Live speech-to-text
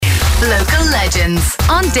Local legends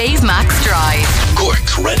on Dave Max Drive.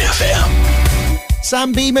 Cork's Red FM.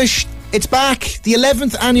 Sam Beamish, it's back. The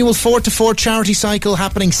 11th annual 4-to-4 charity cycle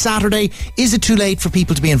happening Saturday. Is it too late for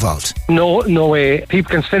people to be involved? No way. People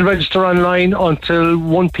can still register online until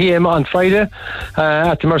 1 p.m. on Friday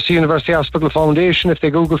at the Mercy University Hospital Foundation. If they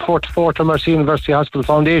Google 4-to-4 to Mercy University Hospital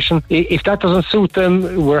Foundation. If that doesn't suit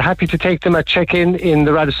them, we're happy to take them at check-in in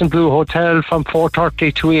the Raddison Blu Hotel from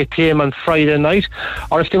 4:30 to 8 p.m. on Friday night.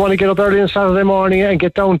 Or if they want to get up early on Saturday morning and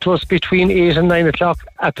get down to us between 8 and 9 o'clock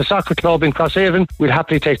at the soccer club in Crosshaven, we'll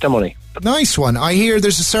happily take their money. Nice one. I hear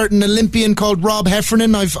there's a certain Olympian called Rob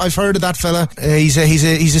Heffernen. I've heard of that fella. He's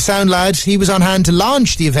a sound lad. He was on hand to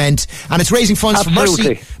launch the event, and it's raising funds for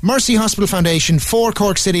Mercy Hospital Foundation, for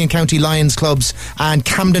Cork City and County Lions clubs, and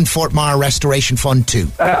Camden Fort Meagher Restoration Fund too.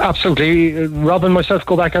 Absolutely. Rob and myself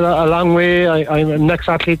go back a long way. I'm an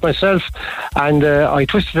ex-athlete myself, and I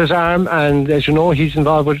twisted his arm, and as you know, he's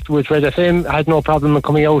involved with Red FM. Had no problem in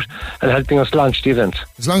coming out and helping us launch the event.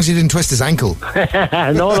 As long as he didn't twist his ankle.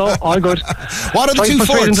 No, all good. What are the two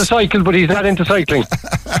forts? Into cycle, but he's not into cycling.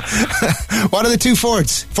 What are the two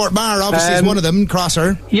forts? Fort Meagher obviously is one of them.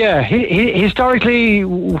 Crosser. Yeah, he historically,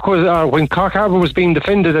 when Cork Harbour was being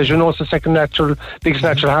defended, as you know, it's the second biggest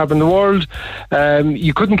natural harbour in the world.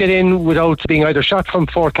 You couldn't get in without being either shot from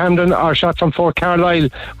Fort Camden or shot from Fort Carlisle,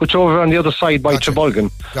 which over on the other side by Trebolgan.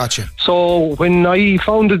 Gotcha. So when I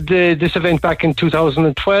founded this event back in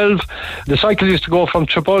 2012, the cycle used to go from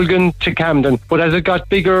Trebolgan to Camden, but as it got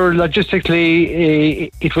bigger, logistically,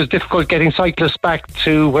 it was difficult getting cyclists back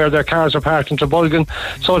to where their cars are parked in Trebolgan.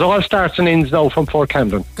 So it all starts and ends now from Fort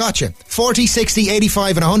Camden. Gotcha. 40, 60,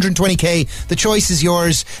 85 and 120k. The choice is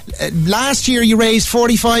yours. Last year you raised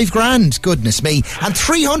 45 grand. Goodness me. And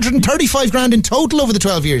 335 grand in total over the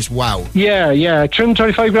 12 years. Wow. Yeah.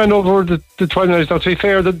 335 grand over the 12 years. Now, to be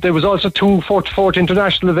fair, there was also two 4-to-4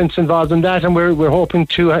 international events involved in that, and we're hoping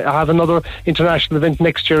to have another international event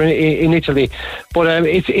next year in Italy. But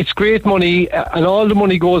it's great money, and all the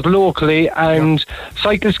money goes locally, and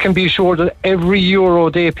cyclists can be assured that every euro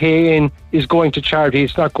they pay in is going to charity.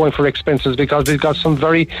 It's not going for expenses, because we've got some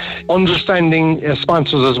very understanding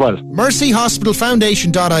sponsors as well.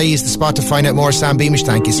 MercyHospitalFoundation.ie is the spot to find out more. Sam Beamish,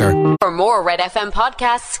 thank you, sir. For more Red FM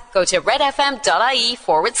podcasts, go to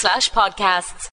redfm.ie/podcasts.